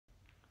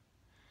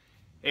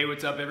Hey,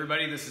 what's up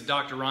everybody? This is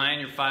Dr. Ryan,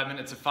 your 5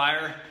 Minutes of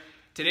Fire.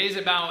 Today's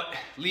about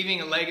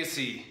leaving a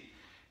legacy.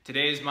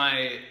 Today's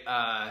my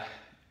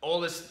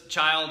oldest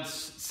child's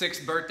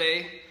 6th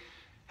birthday.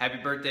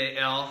 Happy birthday,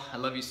 Elle. I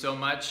love you so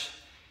much.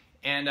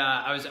 And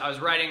I was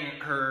writing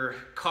her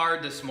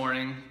card this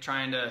morning,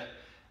 trying to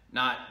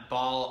not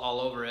bawl all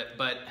over it.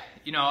 But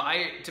you know,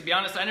 to be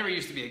honest, I never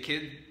used to be a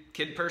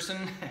kid person.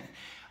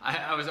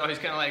 I was always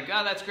kind of like,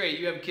 oh, that's great,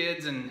 you have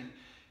kids and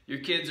your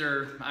kids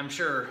are, I'm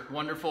sure,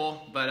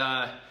 wonderful,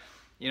 but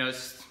you know,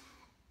 it's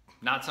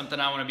not something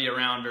I want to be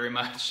around very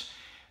much.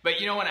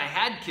 But you know, when I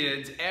had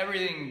kids,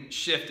 everything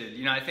shifted.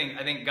 You know, I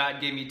think God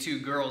gave me 2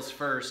 girls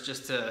first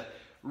just to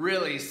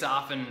really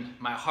soften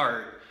my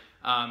heart,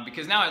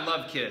 because now I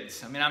love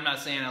kids. I mean, I'm not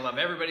saying I love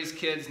everybody's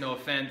kids, no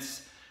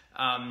offense,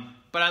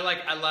 but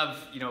I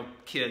love, you know,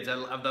 kids. I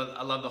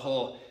love the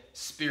whole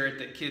spirit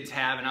that kids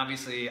have, and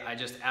obviously I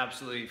just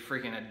absolutely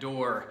freaking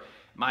adore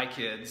my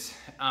kids.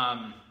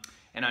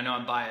 And I know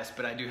I'm biased,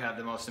 but I do have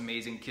the most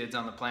amazing kids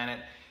on the planet.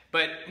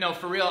 But no,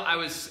 for real, I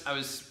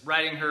was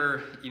writing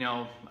her, you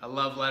know, a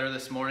love letter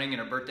this morning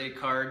and a birthday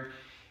card,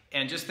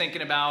 and just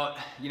thinking about,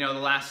 you know, the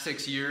last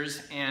 6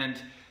 years and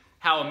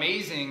how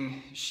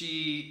amazing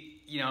she,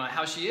 you know,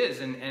 how she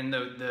is, and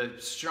the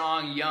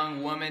strong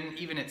young woman,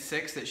 even at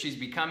 6, that she's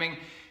becoming.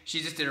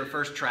 She just did her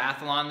first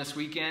triathlon this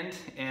weekend,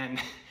 and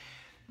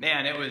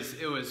man, it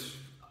was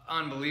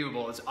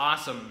unbelievable. It's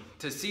awesome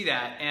to see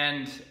that.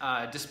 And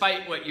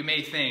despite what you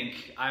may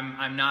think,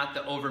 I'm not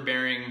the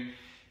overbearing,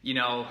 you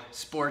know,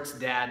 sports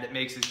dad that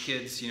makes his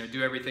kids, you know,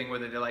 do everything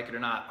whether they like it or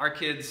not. Our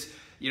kids,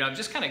 you know, have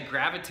just kind of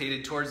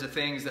gravitated towards the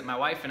things that my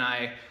wife and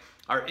I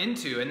are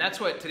into, and that's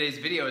what today's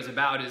video is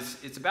about.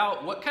 It's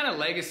about what kind of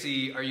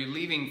legacy are you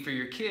leaving for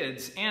your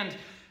kids and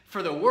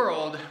for the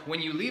world when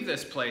you leave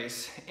this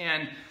place.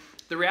 And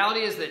the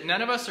reality is that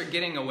none of us are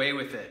getting away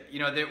with it. You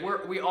know,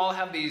 that we all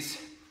have these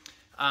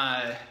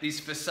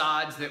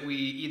facades that we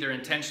either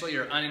intentionally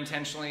or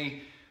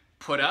unintentionally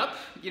put up.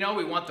 You know,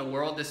 we want the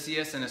world to see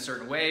us in a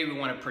certain way. We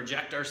want to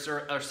project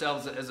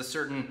ourselves as a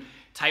certain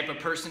type of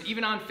person.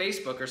 Even on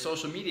Facebook or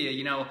social media,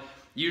 you know,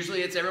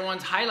 usually it's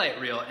everyone's highlight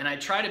reel. And I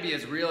try to be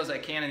as real as I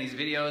can in these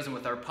videos and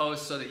with our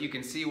posts so that you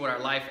can see what our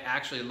life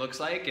actually looks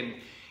like. And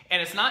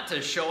it's not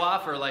to show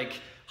off or like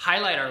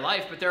highlight our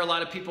life, but there are a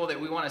lot of people that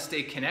we want to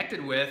stay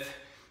connected with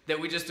that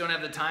we just don't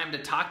have the time to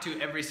talk to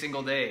every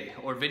single day,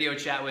 or video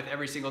chat with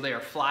every single day, or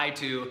fly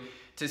to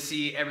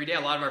see every day. A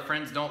lot of our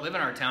friends don't live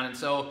in our town. And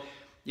so,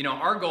 you know,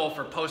 our goal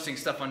for posting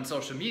stuff on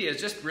social media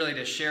is just really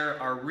to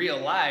share our real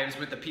lives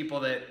with the people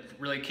that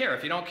really care.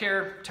 If you don't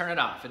care, turn it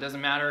off. It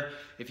doesn't matter.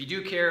 If you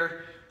do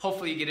care,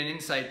 hopefully you get an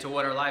insight to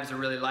what our lives are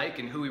really like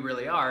and who we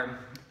really are.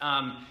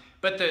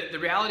 But the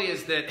reality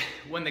is that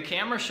when the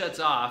camera shuts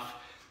off,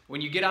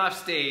 when you get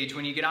off stage,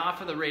 when you get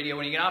off of the radio,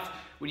 when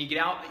you get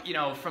out, you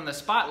know, from the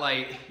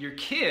spotlight, your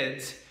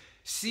kids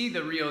see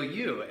the real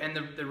you. And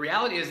the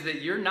reality is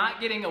that you're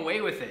not getting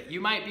away with it. You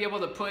might be able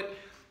to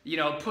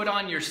put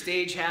on your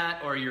stage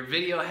hat or your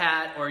video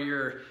hat or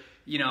your,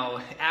 you know,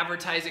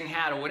 advertising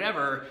hat or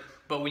whatever,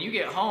 but when you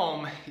get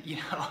home, you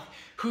know,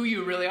 who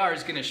you really are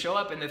is going to show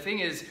up. And the thing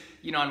is,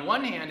 you know, on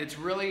one hand, it's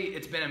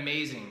been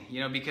amazing,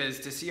 you know,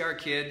 because to see our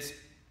kids,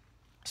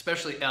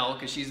 especially Elle,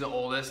 because she's the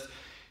oldest,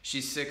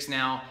 she's 6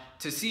 now,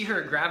 to see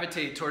her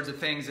gravitate towards the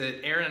things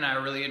that Erin and I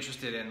are really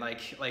interested in,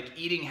 like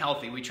eating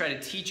healthy. We try to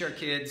teach our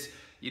kids,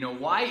 you know,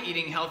 why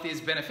eating healthy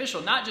is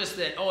beneficial. Not just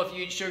that, oh, if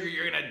you eat sugar,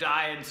 you're gonna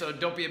die, and so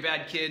don't be a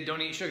bad kid,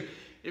 don't eat sugar.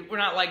 We're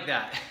not like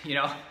that, you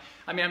know.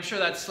 I mean, I'm sure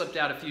that's slipped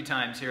out a few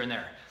times here and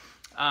there.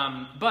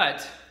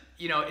 But,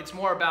 you know, it's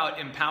more about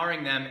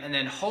empowering them and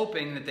then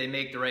hoping that they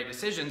make the right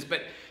decisions.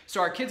 But so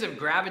our kids have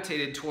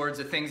gravitated towards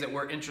the things that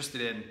we're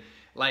interested in,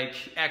 like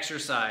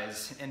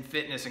exercise and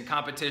fitness and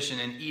competition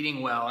and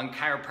eating well and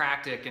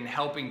chiropractic and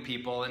helping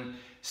people and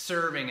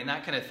serving and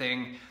that kind of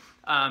thing.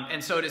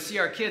 And so to see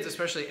our kids,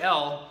 especially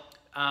Elle,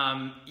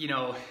 you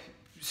know,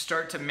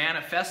 start to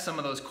manifest some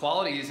of those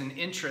qualities and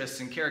interests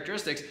and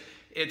characteristics,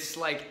 it's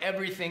like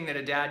everything that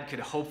a dad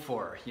could hope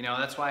for. You know,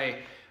 that's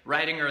why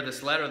writing her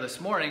this letter this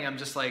morning, I'm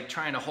just like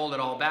trying to hold it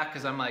all back,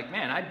 because I'm like,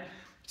 man,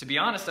 to be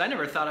honest, I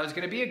never thought I was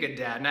going to be a good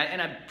dad.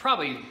 And I'm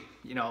probably,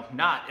 you know,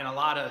 not in a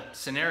lot of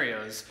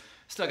scenarios.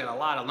 Still got a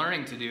lot of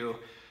learning to do.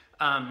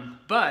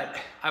 But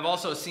I've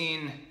also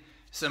seen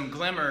some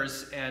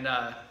glimmers and,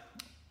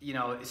 you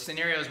know,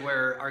 scenarios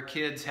where our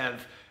kids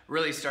have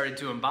really started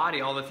to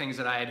embody all the things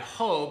that I had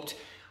hoped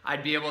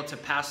I'd be able to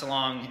pass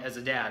along as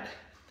a dad.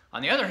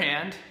 On the other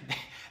hand,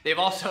 they've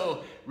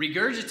also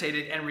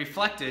regurgitated and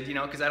reflected, you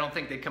know, because I don't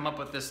think they come up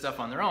with this stuff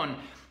on their own,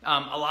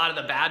 a lot of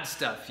the bad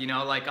stuff. You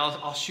know, like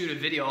I'll shoot a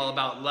video all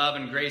about love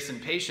and grace and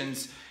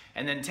patience,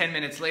 and then 10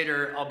 minutes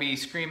later I'll be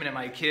screaming at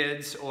my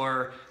kids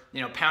or,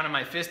 you know, pounding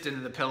my fist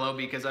into the pillow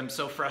because I'm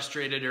so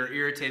frustrated or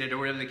irritated or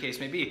whatever the case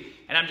may be.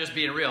 And I'm just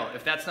being real.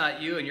 If that's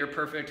not you and you're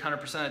perfect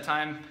 100% of the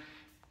time,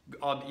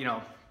 you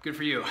know, good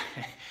for you.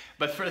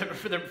 But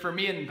for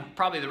me and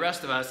probably the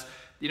rest of us,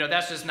 you know,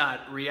 that's just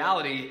not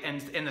reality.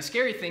 And the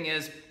scary thing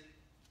is,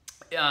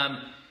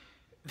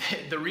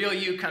 the real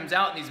you comes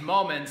out in these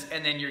moments,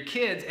 and then your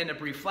kids end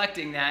up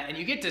reflecting that, and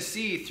you get to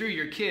see through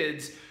your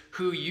kids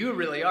who you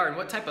really are and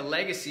what type of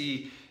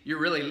legacy you're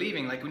really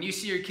leaving. Like when you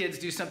see your kids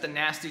do something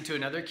nasty to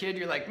another kid,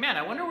 you're like, man,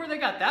 I wonder where they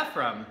got that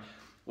from.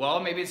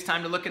 Well, maybe it's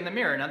time to look in the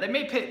mirror. Now, they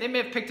may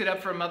have picked it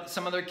up from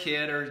some other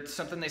kid or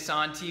something they saw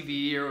on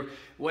TV or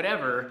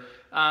whatever.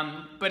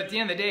 But at the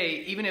end of the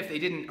day, even if they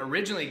didn't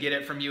originally get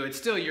it from you, it's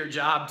still your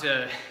job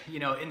to,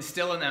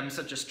 instill in them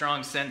such a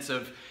strong sense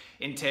of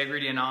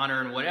integrity and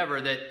honor and whatever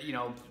that,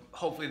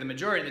 hopefully the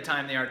majority of the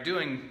time they aren't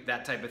doing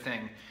that type of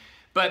thing.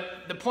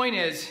 But the point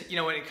is,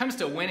 when it comes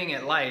to winning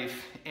at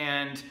life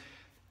and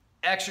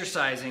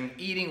exercising,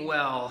 eating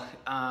well,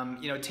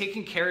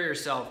 taking care of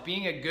yourself,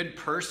 being a good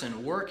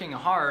person, working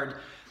hard.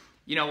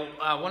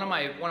 One of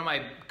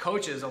my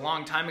coaches a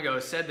long time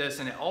ago said this,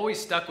 and it always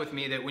stuck with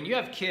me, that when you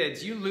have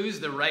kids, you lose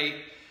the right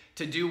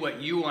to do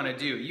what you want to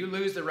do. You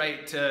lose the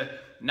right to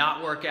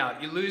not work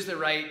out. You lose the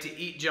right to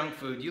eat junk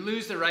food. You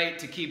lose the right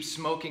to keep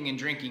smoking and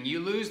drinking. You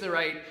lose the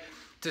right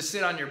to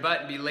sit on your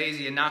butt and be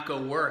lazy and not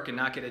go work and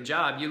not get a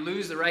job. You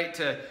lose the right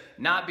to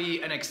not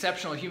be an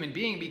exceptional human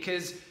being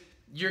because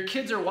your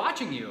kids are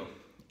watching you,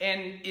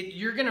 and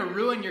you're gonna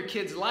ruin your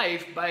kid's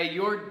life by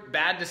your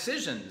bad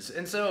decisions.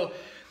 And so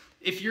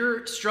if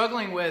you're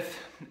struggling with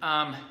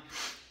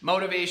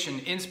motivation,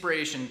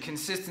 inspiration,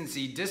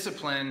 consistency,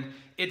 discipline,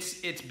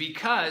 it's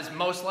because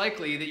most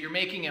likely that you're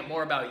making it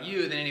more about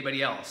you than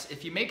anybody else.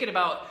 If you make it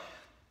about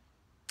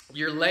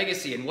your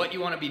legacy and what you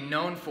want to be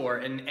known for,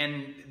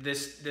 and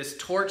this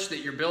torch that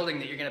you're building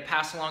that you're going to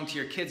pass along to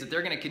your kids, that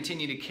they're going to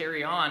continue to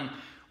carry on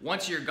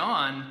once you're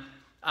gone,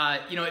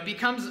 it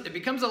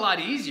becomes a lot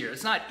easier.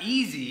 It's not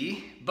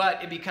easy,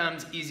 but it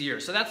becomes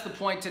easier. So that's the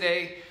point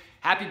today.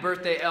 Happy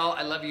birthday, Elle.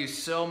 I love you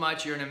so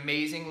much. You're an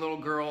amazing little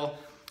girl.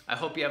 I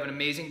hope you have an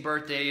amazing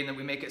birthday and that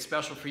we make it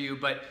special for you.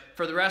 But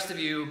for the rest of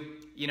you,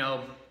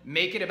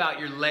 make it about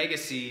your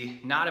legacy,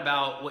 not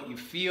about what you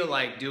feel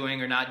like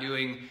doing or not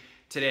doing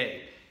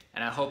today.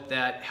 And I hope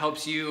that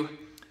helps you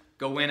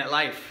go win at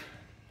life.